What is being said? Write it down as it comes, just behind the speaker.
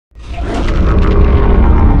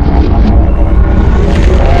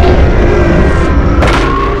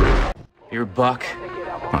buck?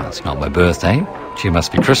 Well, it's not my birthday. She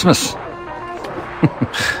must be Christmas.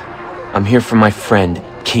 I'm here for my friend,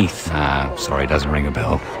 Keith. Ah, sorry, doesn't ring a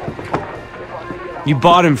bell. You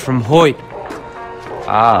bought him from Hoyt.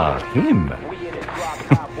 Ah, him.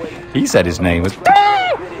 He said his name was...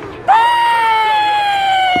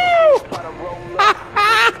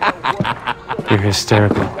 You're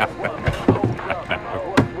hysterical.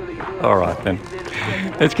 All right, then.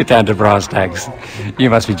 Let's get down to brass tacks. You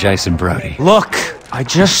must be Jason Brody. Look, I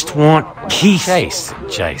just want Keith.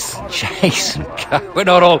 Jason. We're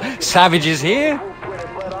not all savages here.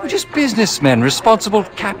 We're just businessmen, responsible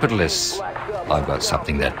capitalists. I've got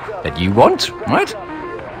something that you want, right?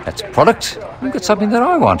 That's a product. You've got something that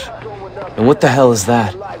I want. And what the hell is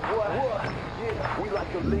that?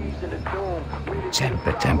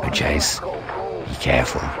 Temper, Jace. Be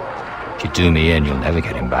careful. If you do me in, you'll never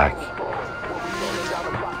get him back.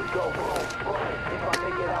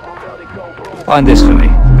 Find this for me.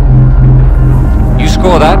 You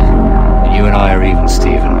score that, and you and I are even,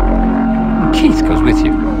 Stephen. And Keith goes with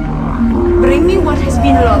you. Bring me what has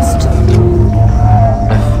been lost.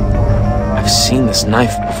 I've seen this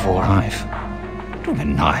knife before. Knife? What do you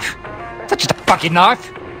mean, knife? It's not just a fucking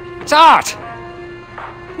knife. It's art.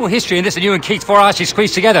 More history in this than you and Keith 4 arches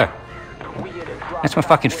squeezed together. That's my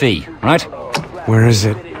fucking fee, right? Where is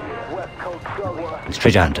it? It's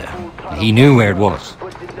treasure hunter. He knew where it was.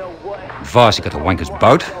 Vaas, he got the wanker's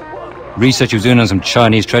boat. Research he was doing on some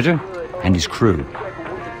Chinese treasure. And his crew.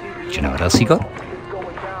 Do you know what else he got?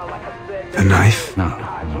 The knife? No,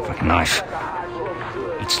 not a fucking knife.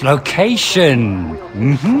 It's location.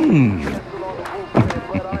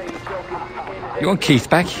 You want Keith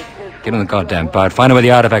back? Get on the goddamn boat. Find out where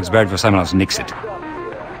the artifact's buried before someone else nicks it.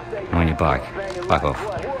 On your bike. Fuck off.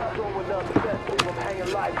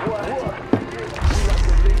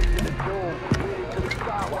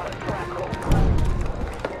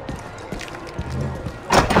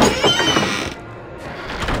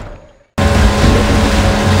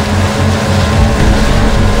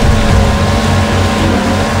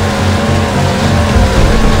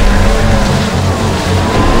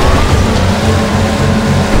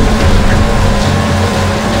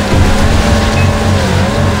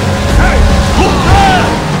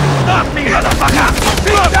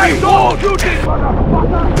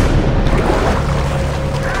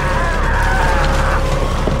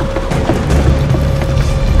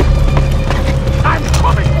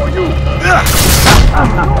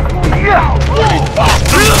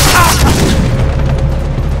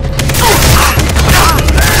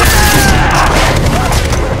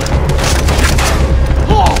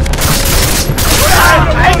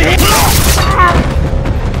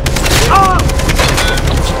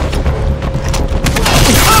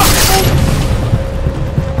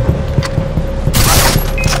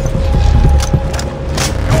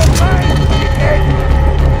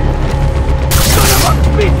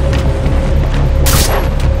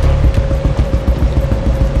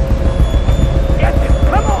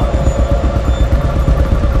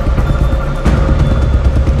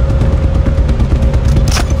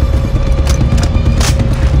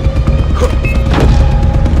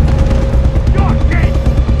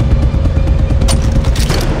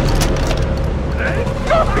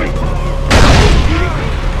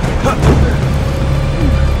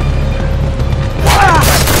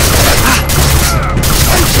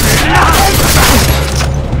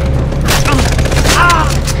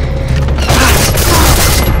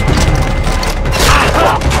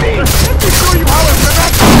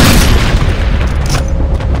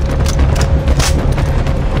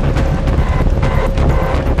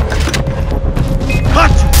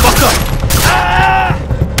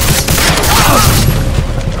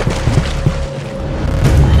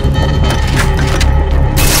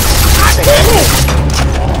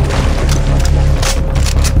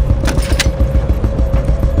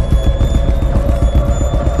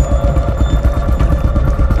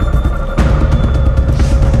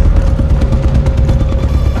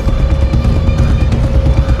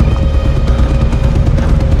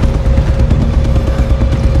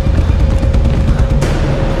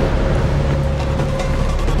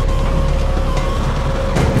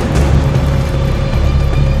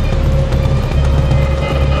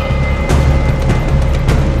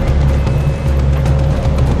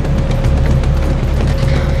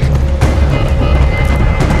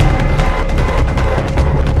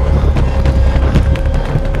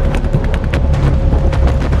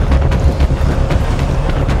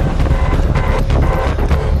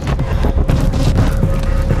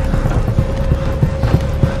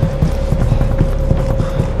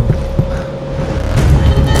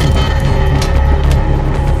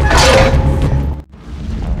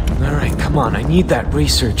 on, I need that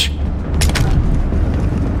research.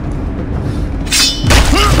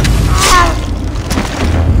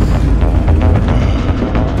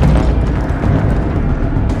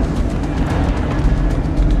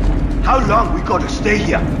 How long we gotta stay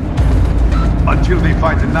here? Until they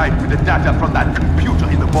find the knife with the data from that computer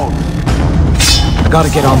in the vault. I gotta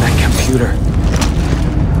get on that computer.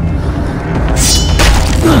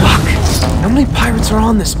 Fuck! How many pirates are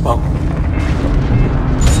on this boat?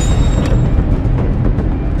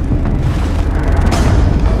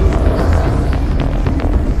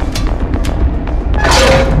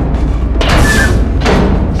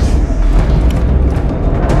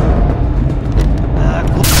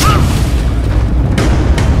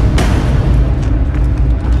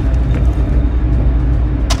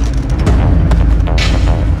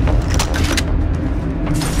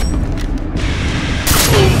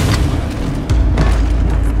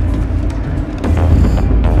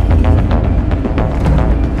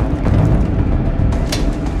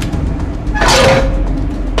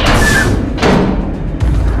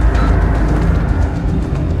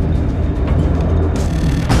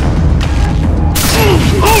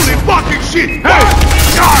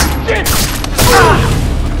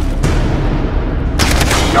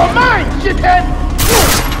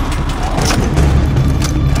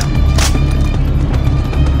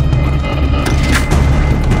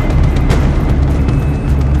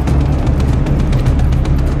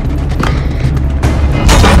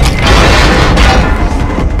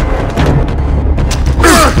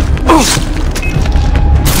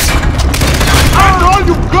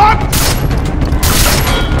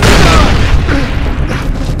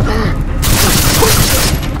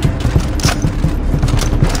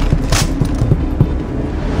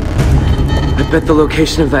 I bet the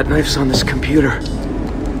location of that knife's on this computer.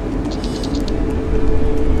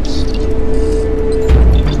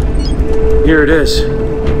 Here it is.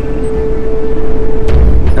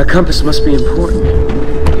 That compass must be important.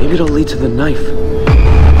 Maybe it'll lead to the knife.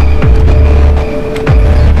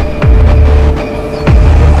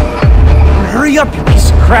 Hurry up, you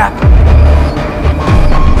piece of crap!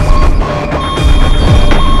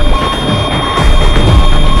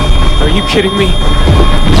 Are you kidding me?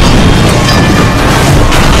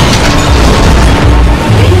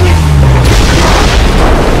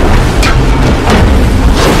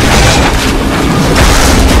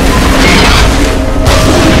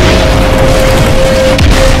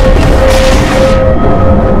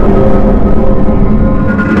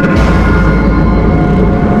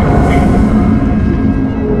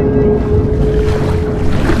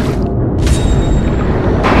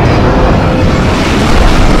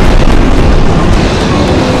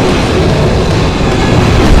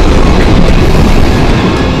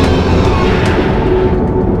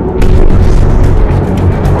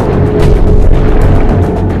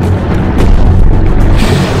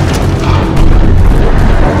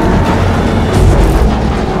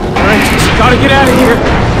 Gotta get out of here!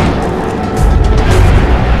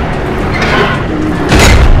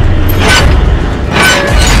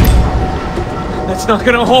 That's not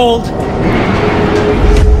gonna hold!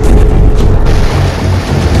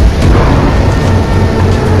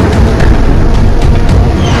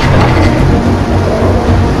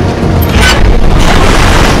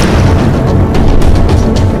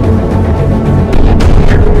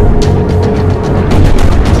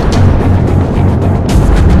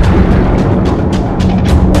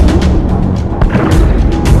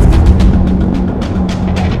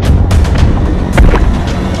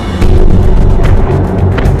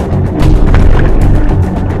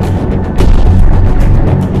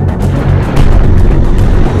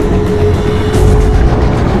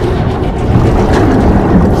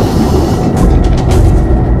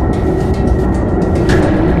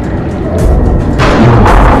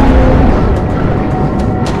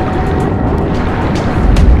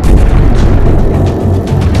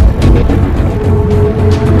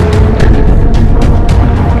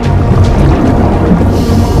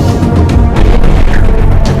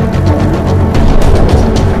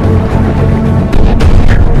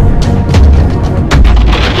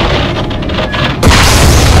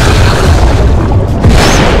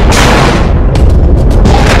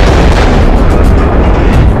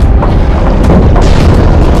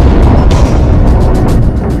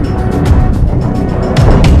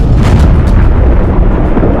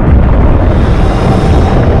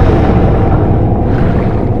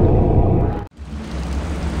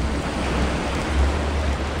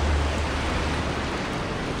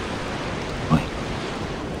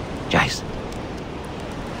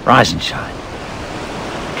 Rise and shine.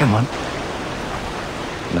 Come on.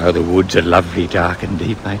 No, the woods are lovely, dark and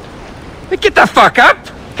deep, mate. Get the fuck up!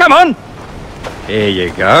 Come on! There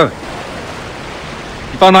you go.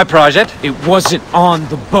 You find my prize yet? It wasn't on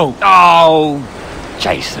the boat. Oh,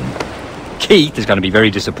 Jason. Keith is going to be very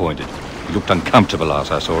disappointed. He looked uncomfortable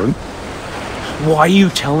last I saw him. Why are you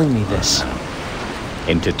telling me this?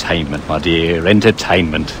 Entertainment, my dear,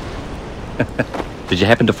 entertainment. Did you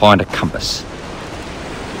happen to find a compass?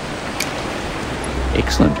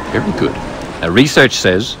 Excellent, very good. Now, research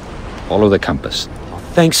says follow the compass.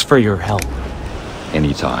 Thanks for your help.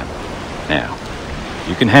 Anytime. Now,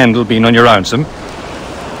 you can handle being on your own, some.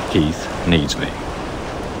 Keith needs me.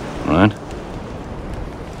 All right?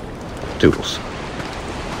 Toodles.